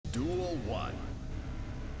Duel 1.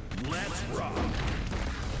 Let's rock.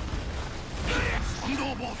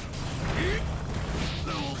 Thunderbolt.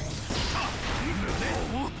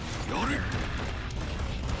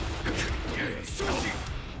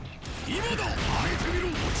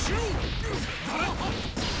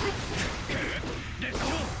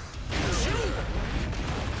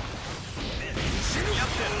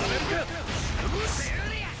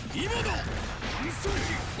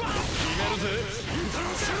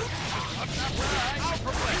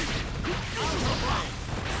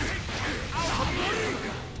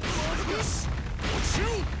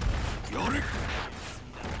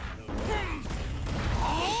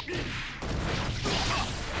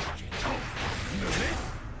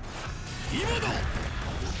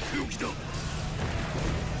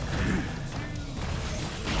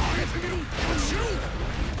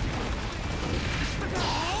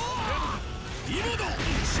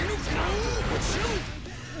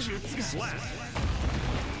 Slap.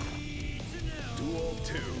 Duel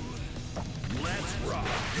 2. Let's rock.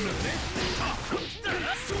 Slap.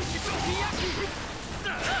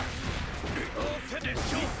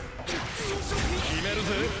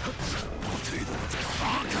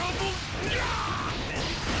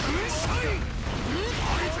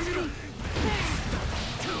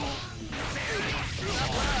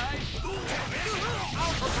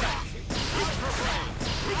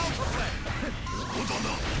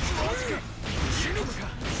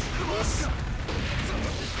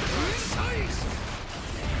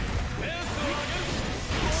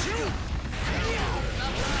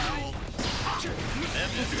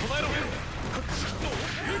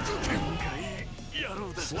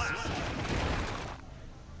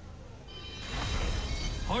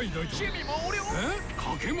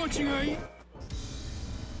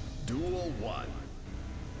 Duel 1.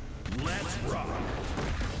 Let's rock.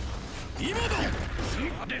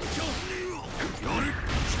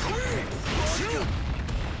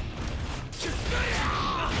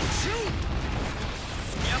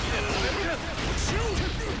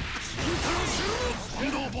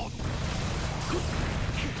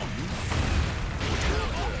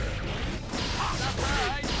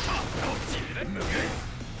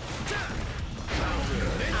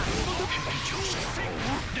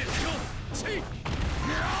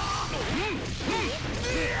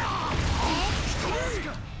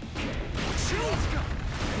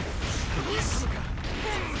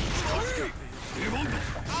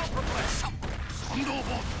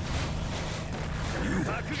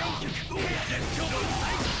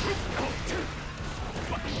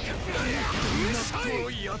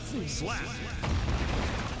 Slap.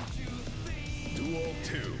 Duel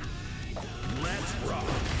 2. Let's rock.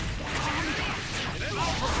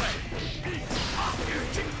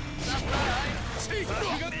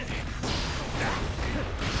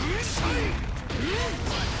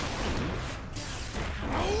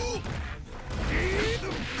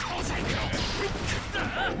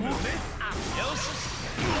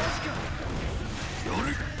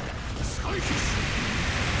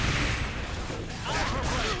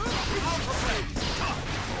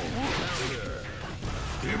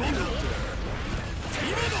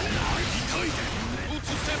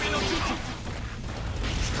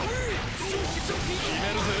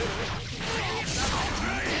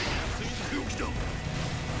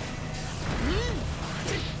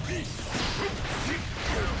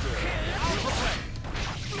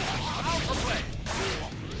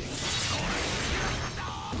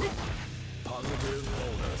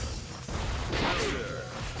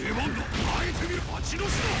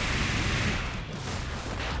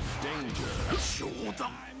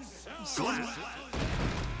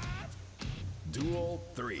 Duel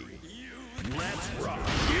 3. Let's rock.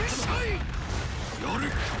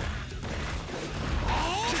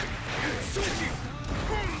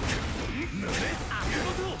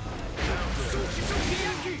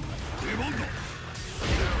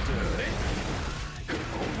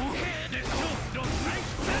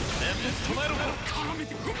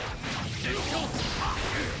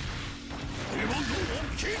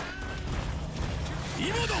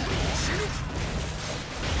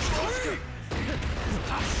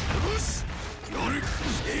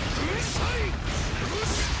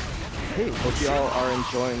 Hey, hope y'all are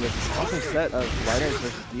enjoying this awesome set of Lightice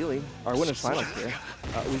versus Deeli, our winners finals here.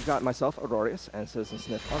 We've got myself, Aurorius, and Citizen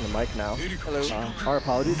Snip on the mic now. Hello. Our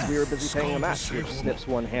apologies, we were busy playing a match, which Snips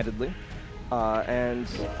one-handedly. And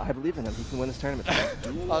I believe in him, he can win this tournament.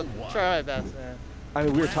 I'll try my best, man. I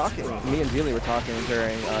mean, we were talking, me and Deeli were talking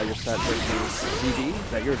during your set versus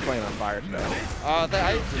DB, that you were playing on fire today.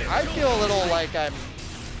 I feel a little like I'm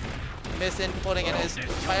misinputting it is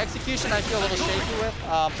my execution. I feel a little shaky with,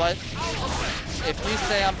 but if you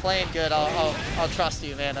say I'm playing good, I'll trust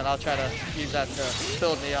you, man, and I'll try to use that to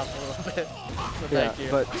build me up a little bit. So thank you.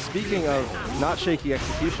 But speaking of not shaky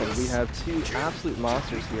execution, we have two absolute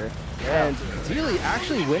monsters here. Yeah. And Deeli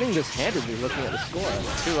actually winning this handedly, looking at the score.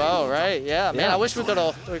 2-0, right? Yeah, man. I wish we could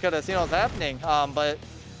have seen what's happening, but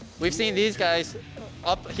we've seen these guys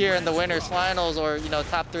up here in the winners finals or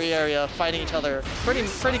top 3 area fighting each other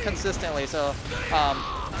pretty consistently. So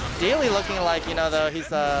Deeli looking like though he's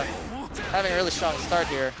having a really strong start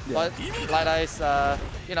here, but Lightice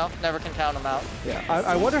never can count him out. Yeah,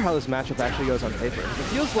 I wonder how this matchup actually goes on paper. It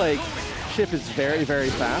feels like Chipp is very, very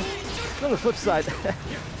fast. But on the flip side,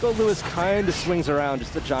 Goldlewis kind of swings around,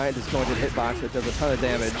 just a giant disjointed hitbox that does a ton of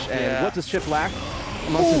damage. And what does Chipp lack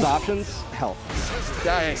amongst his options? Health.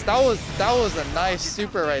 Nice. That was a nice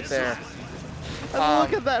super right there.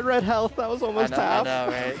 Look at that red health. That was almost half. I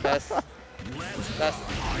know, right? That's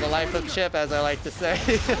the life of Chipp, as I like to say.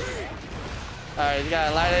 All right, you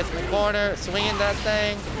got Lightice in the corner, swinging that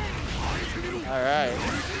thing. All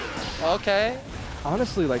right. Okay.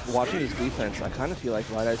 Honestly, like watching his defense, I kind of feel like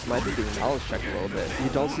Lightice might be being knowledge checked a little bit. You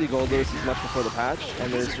don't see Goldlewis as much before the patch,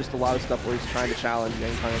 and there's just a lot of stuff where he's trying to challenge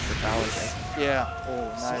and punished for challenging. Yeah.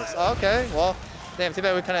 Oh, nice. Okay. Well, damn. Too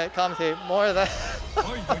bad we couldn't commentate more of that.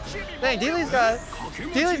 Dang, Deeli's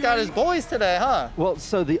got his boys today, huh? Well,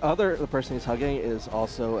 so the person he's hugging is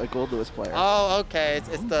also a Goldlewis player. Oh, okay.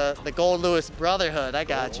 It's the Goldlewis brotherhood. I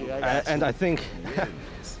got you. And I think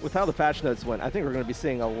with how the patch notes went, I think we're going to be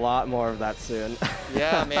seeing a lot more of that soon.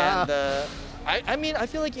 Yeah, man. I mean, I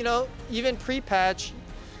feel like, even pre-patch,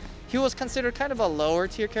 he was considered kind of a lower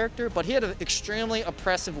tier character, but he had an extremely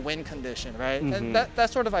oppressive win condition, right? And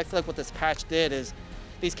that's sort of, I feel like what this patch did is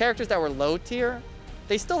these characters that were low tier,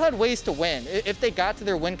 they still had ways to win. If they got to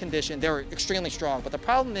their win condition, they were extremely strong. But the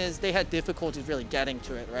problem is they had difficulties really getting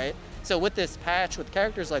to it, right? So with this patch, with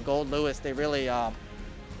characters like Goldlewis, they really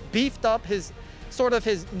beefed up his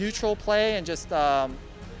neutral play and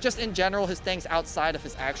just in general his things outside of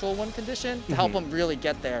his actual win condition to help him really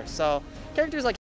get there. So characters like